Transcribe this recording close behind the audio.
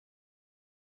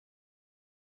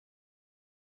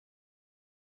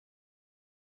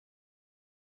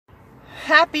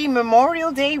Happy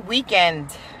Memorial Day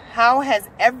weekend. How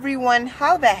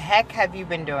the heck have you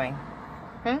been doing?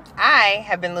 I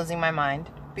have been losing my mind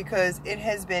because it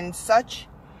has been such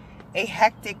a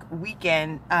hectic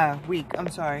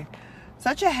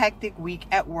such a hectic week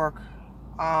at work.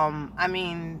 I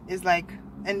mean, it's like,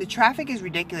 and the traffic is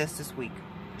ridiculous this week.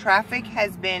 Traffic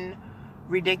has been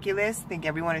ridiculous. I think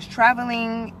everyone is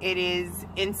traveling. It is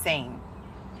insane.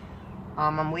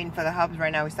 I'm waiting for the hubs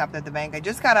right now. We stopped at the bank. I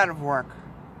just got out of work,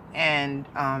 and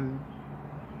I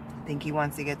think he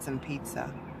wants to get some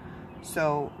pizza.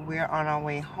 So we're on our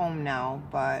way home now.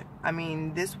 But I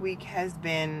mean, this week has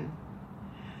been,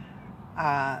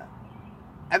 I've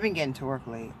been getting to work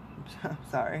late. I'm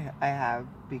sorry, I have,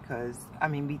 because I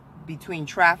mean, between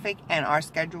traffic and our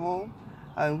schedule,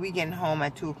 we getting home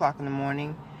at 2 o'clock in the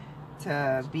morning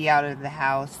to be out of the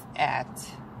house at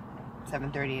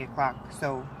 7:30, 8 o'clock.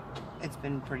 So it's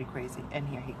been pretty crazy. And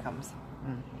here he comes.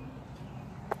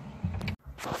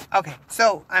 Okay,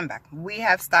 so I'm back. We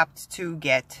have stopped to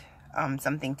get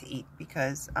something to eat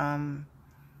because I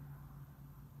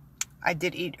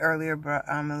did eat earlier, but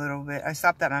a little bit. I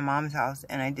stopped at my mom's house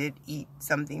and I did eat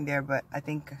something there, but I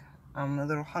think I'm a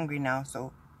little hungry now,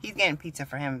 so he's getting pizza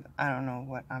for him. I don't know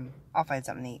what. I'll find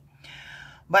something to eat.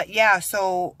 But yeah,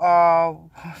 so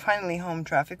finally home.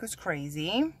 Traffic was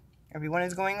crazy. Everyone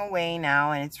is going away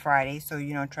now, and it's Friday, so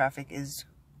you know traffic is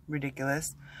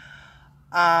ridiculous.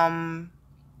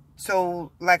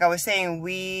 So like I was saying,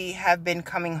 we have been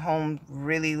coming home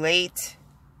really late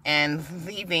and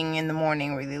leaving in the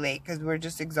morning really late because we're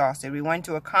just exhausted. We went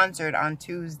to a concert on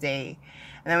Tuesday,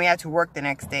 and then we had to work the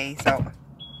next day. So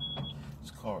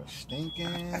this car is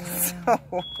stinking.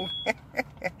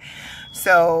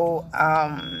 So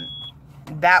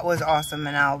that was awesome,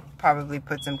 and I'll probably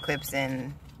put some clips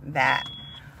in that.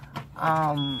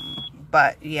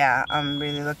 But yeah, I'm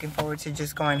really looking forward to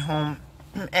just going home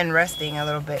and resting a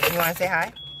little bit. You want to say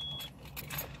hi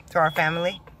to our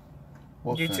family?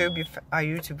 What YouTube? Our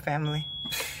YouTube family.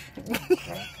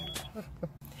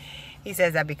 He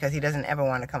says that because he doesn't ever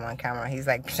want to come on camera. He's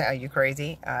like, are you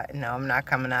crazy? No, I'm not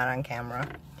coming out on camera.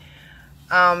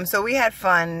 So we had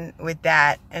fun with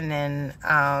that, and then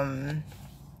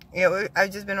yeah,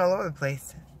 I've just been all over the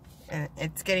place, and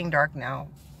it's getting dark now.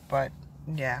 But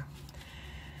yeah,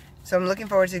 so I'm looking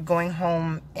forward to going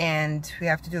home, and we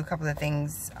have to do a couple of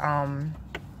things, and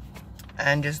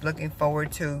just looking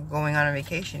forward to going on a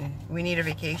vacation. We need a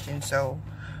vacation, so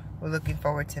we're looking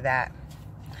forward to that.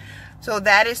 So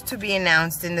that is to be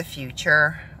announced in the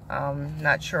future.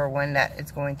 Not sure when that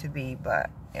is going to be, but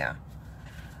yeah.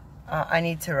 I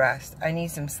need to rest. I need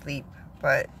some sleep,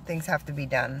 but things have to be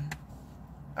done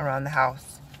around the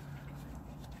house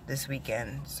this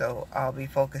weekend, so I'll be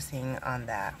focusing on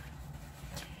that.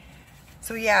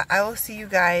 So yeah, I will see you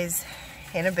guys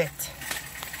in a bit.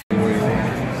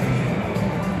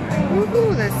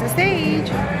 Woohoo, that's the stage.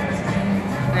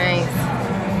 Nice.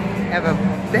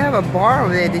 They have a bar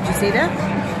over there. Did you see that?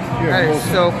 Yeah, that is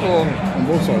so cool. On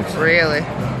both sides. Really?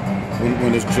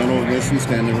 When there's general admission,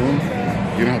 standing room,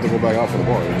 you don't have to go back out for the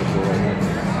bar. You just go right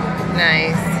back.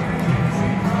 Nice.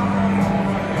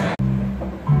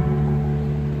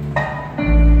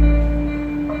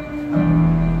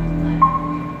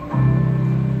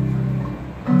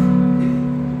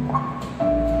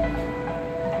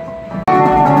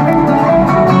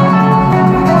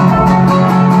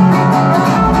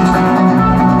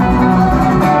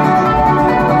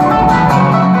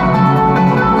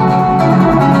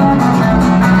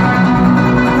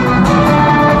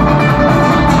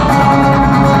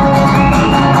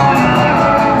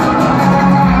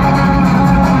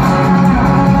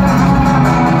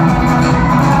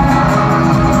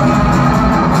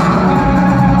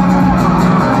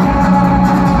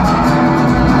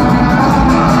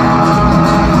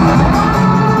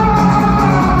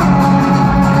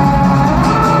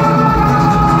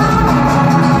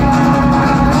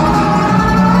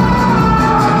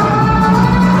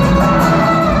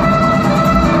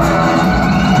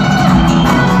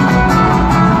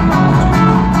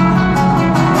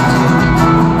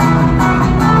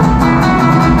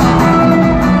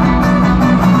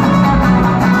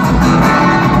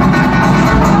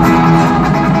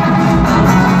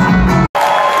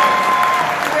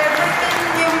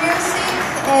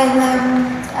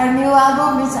 Our new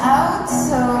album is out,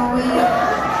 so we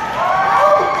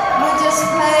just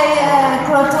play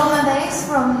Crotona Days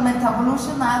from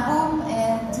Metavolution album,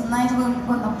 and tonight we're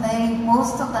gonna play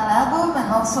most of that album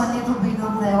and also a little bit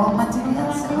of the old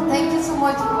material. So thank you so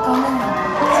much for coming.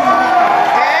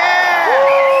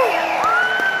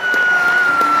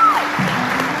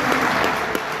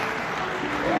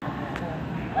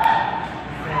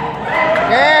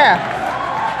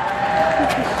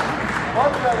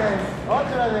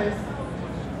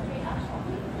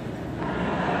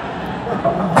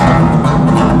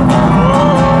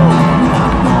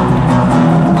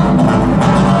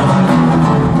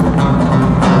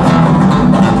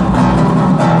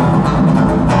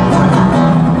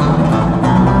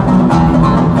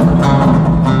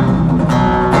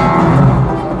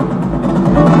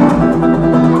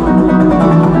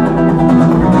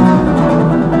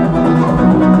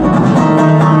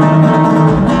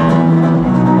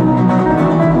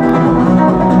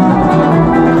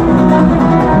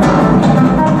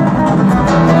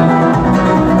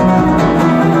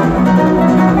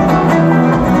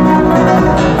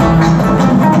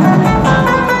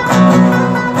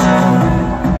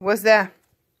 What's that?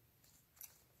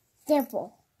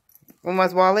 Dimple.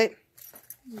 Uma's wallet?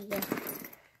 Yeah.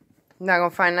 Not gonna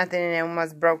find nothing in there.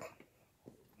 Uma's broke.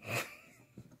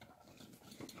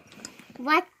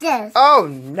 What's this? Oh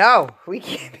no, we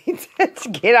can't be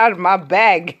touched. Get out of my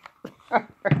bag.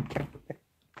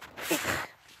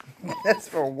 That's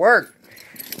for work.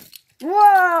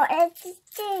 Whoa, it's a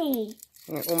key.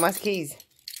 Uma's keys.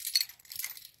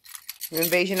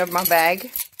 Invasion of my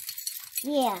bag.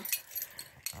 Yeah.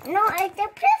 No, it's a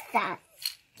princess.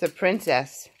 It's a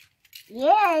princess.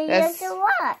 Yeah, That's- it's a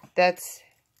what? That's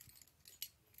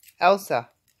Elsa.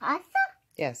 Elsa?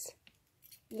 Yes.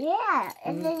 Yeah,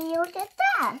 and then you did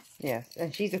that. Yes.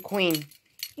 And she's a queen.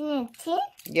 Chit?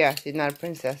 Yeah, she's not a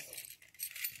princess.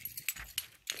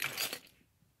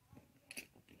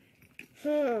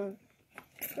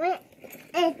 What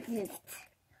is it?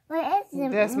 What is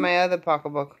it? That's my other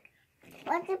pocketbook.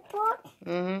 What's the book?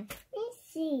 Mm-hmm. Let's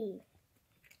see.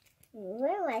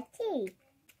 Where was he?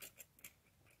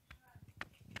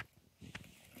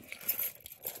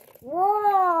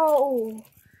 Whoa!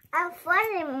 I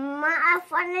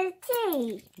found a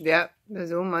key. Yep.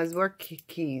 Those are Uma's work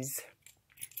keys.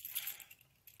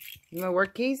 My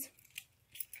work keys?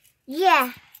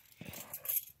 Yeah.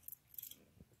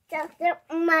 That's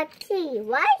my key,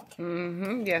 right?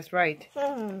 Mm-hmm. Yes, right.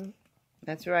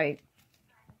 That's right.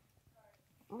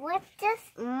 What's this,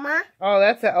 Ma? Oh,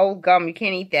 that's an old gum. You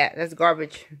can't eat that. That's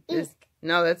garbage.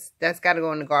 No, that's got to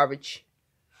go in the garbage.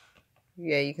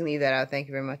 Yeah, you can leave that out. Thank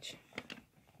you very much.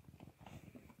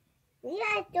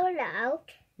 Yeah, throw it out.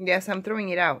 Yes, I'm throwing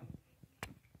it out.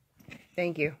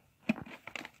 Thank you.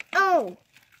 Oh,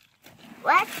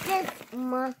 what's this,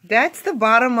 Ma? That's the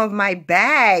bottom of my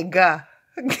bag.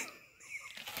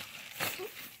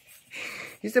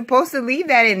 You're supposed to leave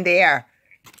that in there.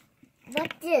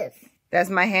 What's this? That's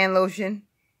my hand lotion.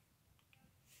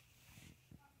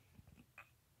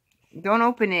 Don't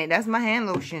open it. That's my hand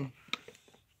lotion.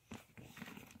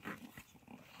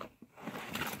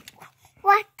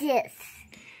 What's this?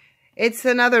 It's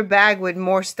another bag with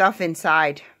more stuff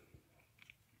inside.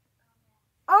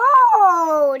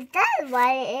 Oh, that's what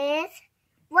it is.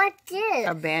 What's this?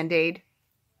 A Band-Aid.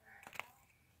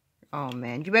 Oh,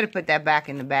 man. You better put that back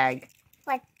in the bag.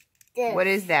 What's this? What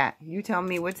is that? You tell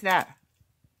me. What's that?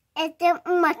 It's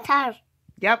in my car.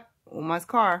 Yep. Uma's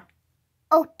car.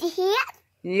 Oh, to hear?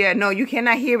 Yeah, no, you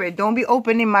cannot hear it. Don't be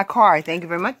opening my car. Thank you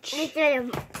very much. Baby.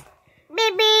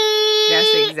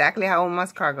 That's exactly how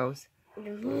Uma's car goes.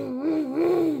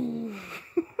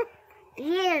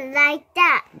 Yeah, like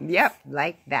that. Yep,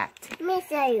 like that. Me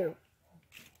say you.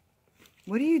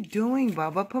 What are you doing,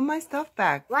 Bubba? Put my stuff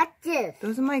back. What's this?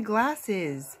 Those are my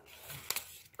glasses.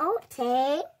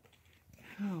 Okay.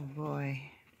 Oh, boy.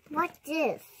 What's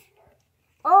this?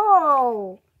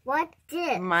 Oh, what's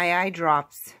this? My eye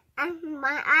drops. And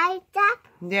my eye tap?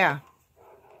 Yeah.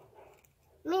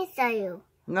 Me say you.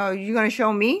 No, you gonna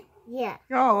show me? Yeah.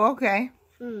 Oh, okay.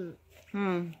 Can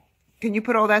you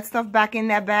put all that stuff back in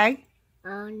that bag?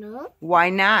 Oh, no. Why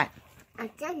not? I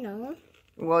don't know.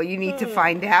 Well, you need to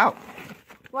find out.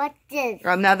 What's this?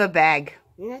 Another bag.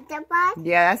 Another bag?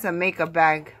 Yeah, that's a makeup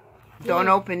bag. Don't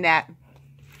Yeah. open that.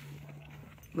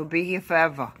 We'll be here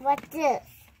forever. What's this?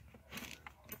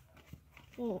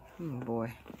 Oh,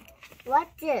 boy.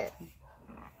 What's this?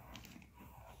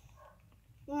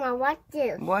 Mama, what's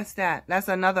this? What's that? That's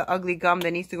another ugly gum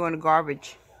that needs to go in the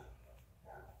garbage.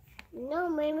 No,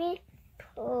 Mimi.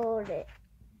 Hold it.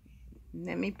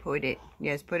 Let me put it.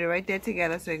 Yes, put it right there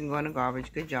together so it can go in the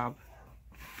garbage. Good job.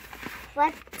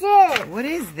 What's this? What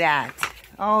is that?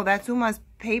 Oh, that's Uma's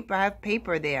paper. I have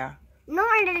paper there. No,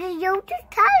 it's your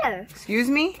color. Excuse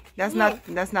me? That's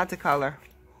not the color.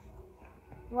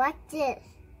 What's this?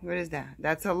 What is that?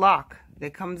 That's a lock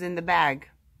that comes in the bag.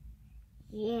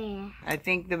 Yeah. I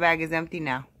think the bag is empty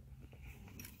now.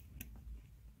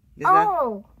 Is that-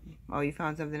 Oh, Oh, you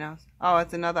found something else? Oh,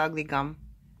 it's another ugly gum.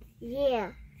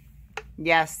 yeah.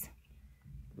 Yes.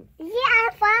 Yeah, I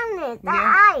found it. The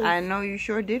Yeah, eyes. I know you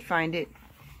sure did find it.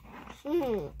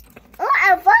 Oh,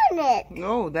 I found it.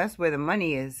 No, that's where the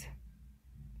money is.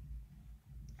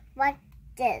 What's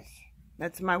this?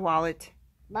 That's my wallet.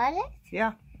 Wallet?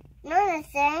 Yeah. No, the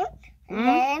same.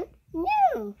 Name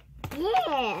new.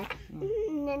 Yeah.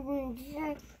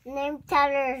 Name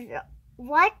tellers.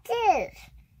 What is?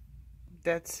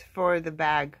 That's for the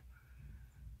bag.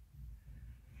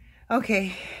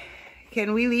 Okay.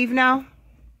 Can we leave now?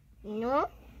 No.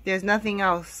 There's nothing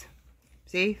else.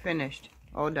 See? Finished.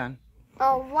 All done.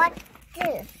 Oh, what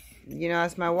is? You know,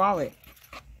 that's my wallet.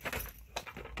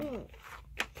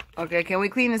 Okay, can we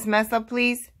clean this mess up,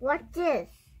 please? What is?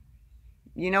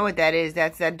 You know what that is.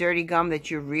 That's that dirty gum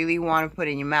that you really want to put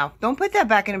in your mouth. Don't put that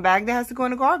back in the bag. That has to go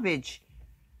in the garbage.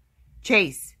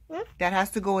 Chase, that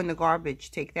has to go in the garbage.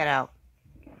 Take that out.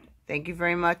 Thank you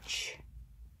very much.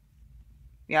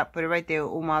 Yeah, put it right there.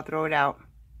 Uma, throw it out.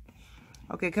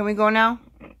 Okay, can we go now?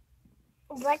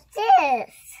 What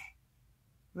is?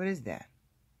 What is that?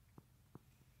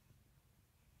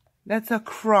 That's a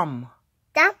crumb.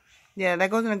 That? Yeah, that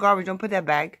goes in the garbage. Don't put that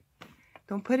bag.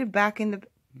 Don't put it back in the...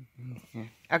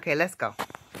 Okay, let's go.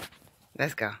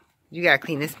 Let's go. You gotta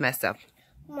clean this mess up.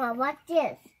 Mom, what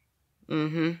is?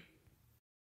 Mm-hmm.